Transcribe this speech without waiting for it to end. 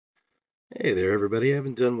Hey there, everybody. I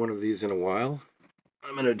haven't done one of these in a while.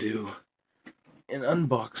 I'm going to do an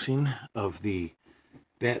unboxing of the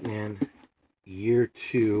Batman Year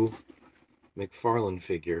 2 Mcfarlane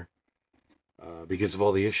figure because of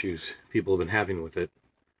all the issues people have been having with it.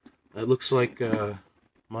 It looks like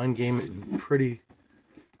Mind Game in pretty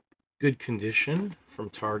good condition from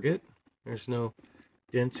Target. There's no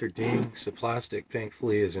dents or dings. The plastic,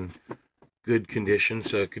 thankfully, is in good condition,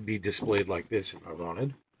 so it could be displayed like this if I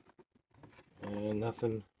wanted. And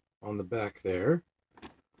nothing on the back there.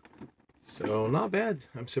 So not bad.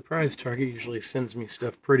 I'm surprised. Target usually sends me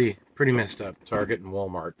stuff pretty messed up. Target and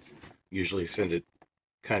Walmart usually send it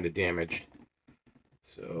kind of damaged.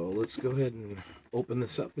 So let's go ahead and open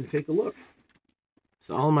this up and take a look.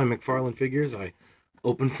 So all of my Mcfarlane figures I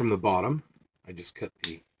open from the bottom. I just cut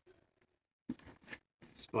the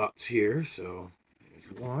spots here. So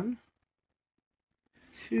there's 1,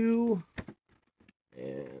 2,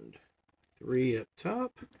 and 3 up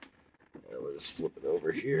top. And we'll just flip it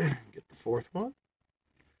over here and get the 4th one.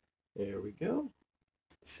 There we go.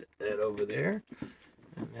 Set that over there.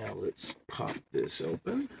 And now let's pop this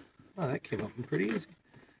open. Oh, that came open pretty easy.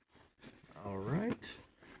 All right.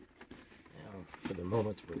 Now, for the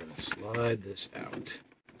moment, we're going to slide this out.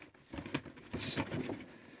 So,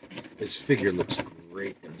 this figure looks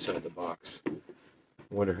great inside the box. I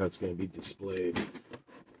wonder how it's going to be displayed.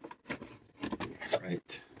 All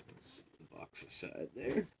right. Let's put the box aside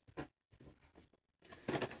there.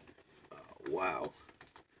 Oh, wow.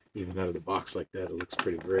 Even out of the box like that, it looks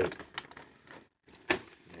pretty great.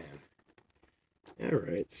 Man.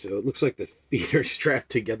 Alright, so it looks like the feet are strapped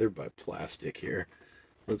together by plastic here.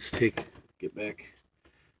 Let's get back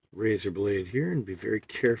razor blade here and be very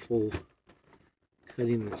careful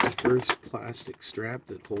cutting this first plastic strap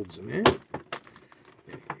that holds them in. There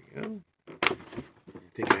you go. I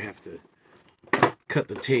think I have to cut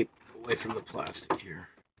the tape away from the plastic here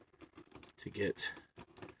to get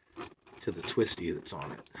to the twisty that's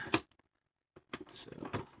on it. So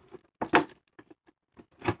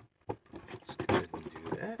let's go ahead and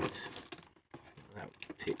do that. That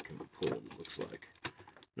tape can be pulled, it looks like.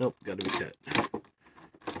 Nope, got to be cut.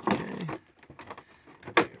 Okay,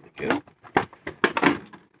 there we go.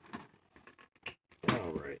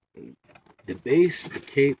 All right, the base, the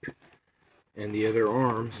cape, and the other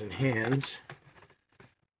arms and hands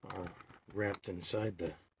are wrapped inside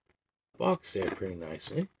the box there pretty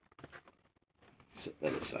nicely. Set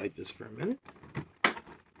that aside just for a minute.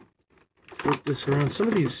 Flip this around. Some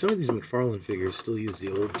of these Mcfarlane figures still use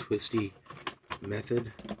the old twisty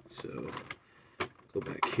method, so go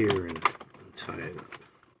back here and tie it up.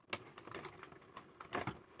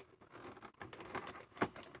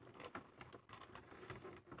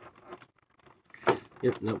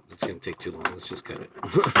 Yep, nope, that's going to take too long. Let's just cut it.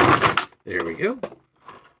 There we go.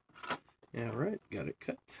 All right, got it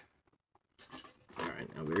cut. All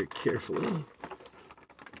right, now very carefully,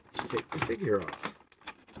 let's take the figure off.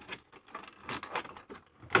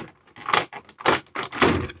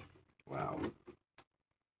 Wow.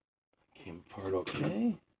 Came apart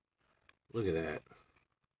okay. Look at that.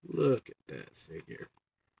 Look at that figure.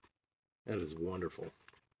 That is wonderful.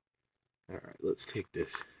 All right, let's take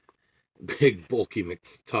this big, bulky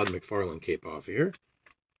Todd McFarlane cape off here.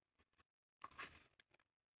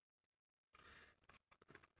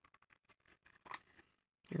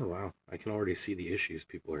 Oh, wow. I can already see the issues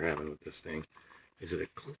people are having with this thing. Does it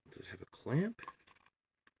have a clamp?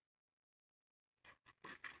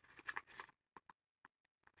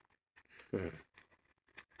 Huh.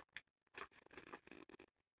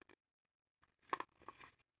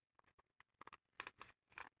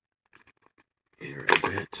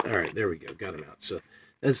 All right, there we go. Got him out. So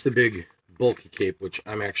that's the big bulky cape, which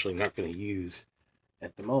I'm actually not going to use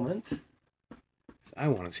at the moment. So I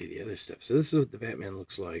want to see the other stuff. So this is what the Batman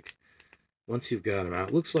looks like once you've got him out.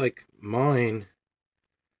 It looks like mine,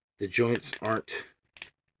 the joints aren't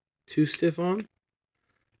too stiff on.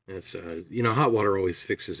 It's hot water always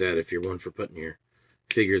fixes that if you're one for putting your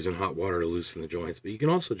figures in hot water to loosen the joints. But you can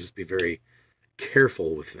also just be very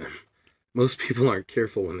careful with them. Most people aren't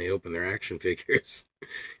careful when they open their action figures,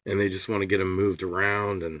 and they just want to get them moved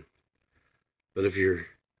around. But if you're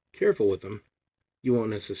careful with them, you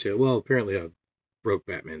won't necessarily. Well, apparently I broke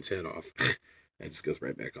Batman's head off. That just goes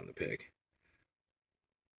right back on the peg.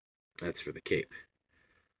 That's for the cape.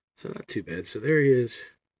 So not too bad. So there he is,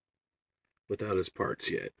 without his parts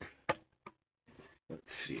yet.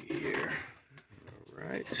 Let's see here. All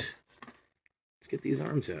right, let's get these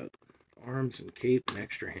arms out. Arms and cape and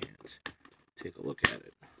extra hands. Take a look at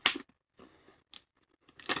it.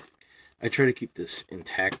 I try to keep this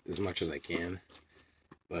intact as much as I can,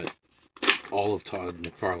 but all of Todd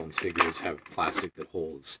McFarlane's figures have plastic that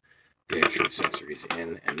holds the extra accessories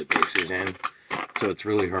in and the bases in. So it's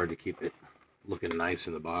really hard to keep it looking nice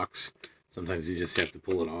in the box. Sometimes you just have to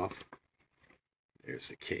pull it off. There's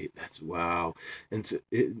the cape. That's wow. And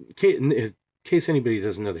in case anybody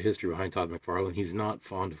doesn't know the history behind Todd McFarlane, he's not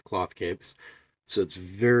fond of cloth capes. So it's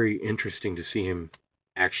very interesting to see him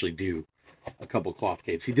actually do a couple cloth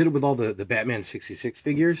capes. He did it with all the Batman 66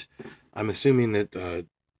 figures. I'm assuming that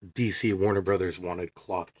DC Warner Brothers wanted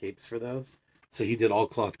cloth capes for those. So he did all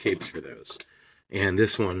cloth capes for those. And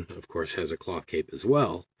this one, of course, has a cloth cape as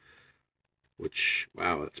well. Which,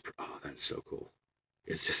 wow, that's so cool.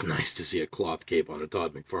 It's just nice to see a cloth cape on a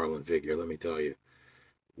Todd McFarlane figure, let me tell you.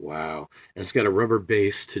 Wow. And it's got a rubber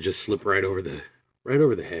base to just slip right over the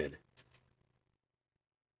head.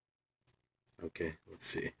 Okay, let's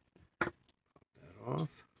see. Pop that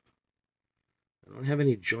off. I don't have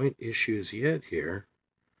any joint issues yet here.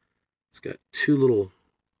 It's got two little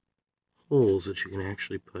holes that you can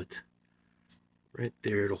actually put right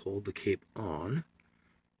there to hold the cape on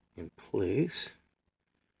in place.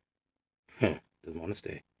 Doesn't want to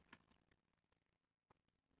stay.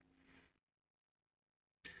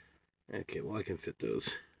 Okay, well, I can fit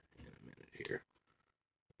those in a minute here.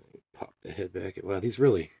 Pop the head back. Wow, these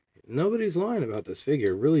really, nobody's lying about this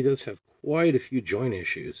figure. It really does have quite a few joint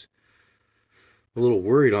issues. I'm a little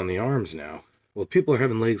worried on the arms now. Well, people are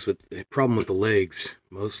having a problem with the legs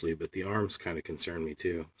mostly, but the arms kind of concern me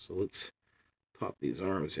too. So let's pop these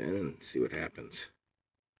arms in and see what happens.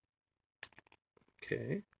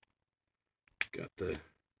 Okay. Got the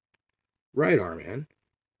right arm in.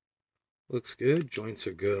 Looks good. Joints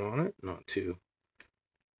are good on it. Not too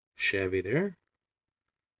shabby there.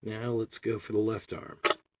 Now let's go for the left arm.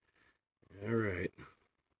 All right.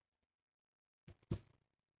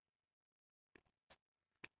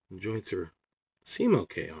 Joints seem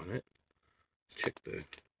okay on it. Let's check the.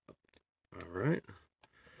 All right.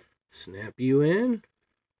 Snap you in.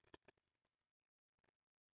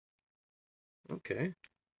 Okay.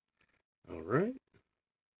 All right.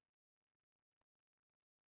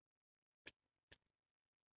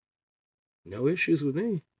 No issues with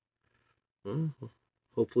me. Well,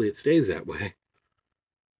 hopefully it stays that way.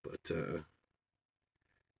 But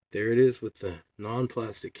there it is with the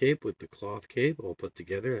non-plastic cape with the cloth cape all put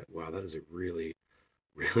together. Wow, that is a really,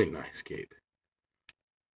 really nice cape.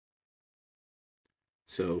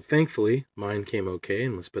 So thankfully, mine came okay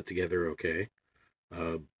and was put together okay.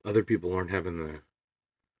 Other people aren't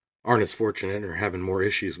as fortunate or having more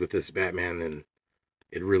issues with this Batman than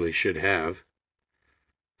it really should have.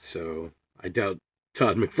 So I doubt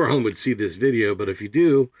Todd McFarlane would see this video, but if you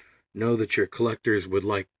do, know that your collectors would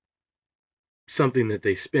like something that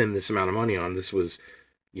they spend this amount of money on. This was,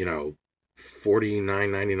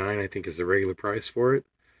 $49.99, I think is the regular price for it.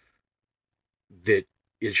 That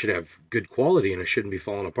it should have good quality and it shouldn't be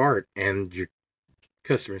falling apart. And your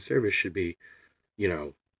customer service should be,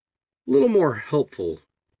 a little more helpful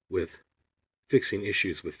with fixing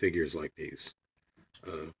issues with figures like these,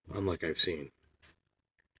 unlike I've seen.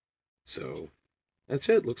 So that's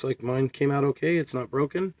it. Looks like mine came out okay. It's not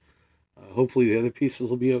broken. Hopefully the other pieces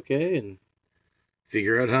will be okay and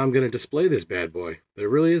figure out how I'm going to display this bad boy. But it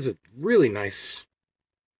really is a really nice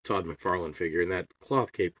Todd McFarlane figure, and that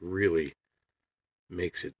cloth cape really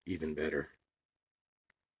makes it even better.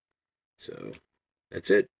 So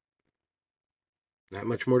that's it. Not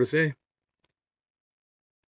much more to say.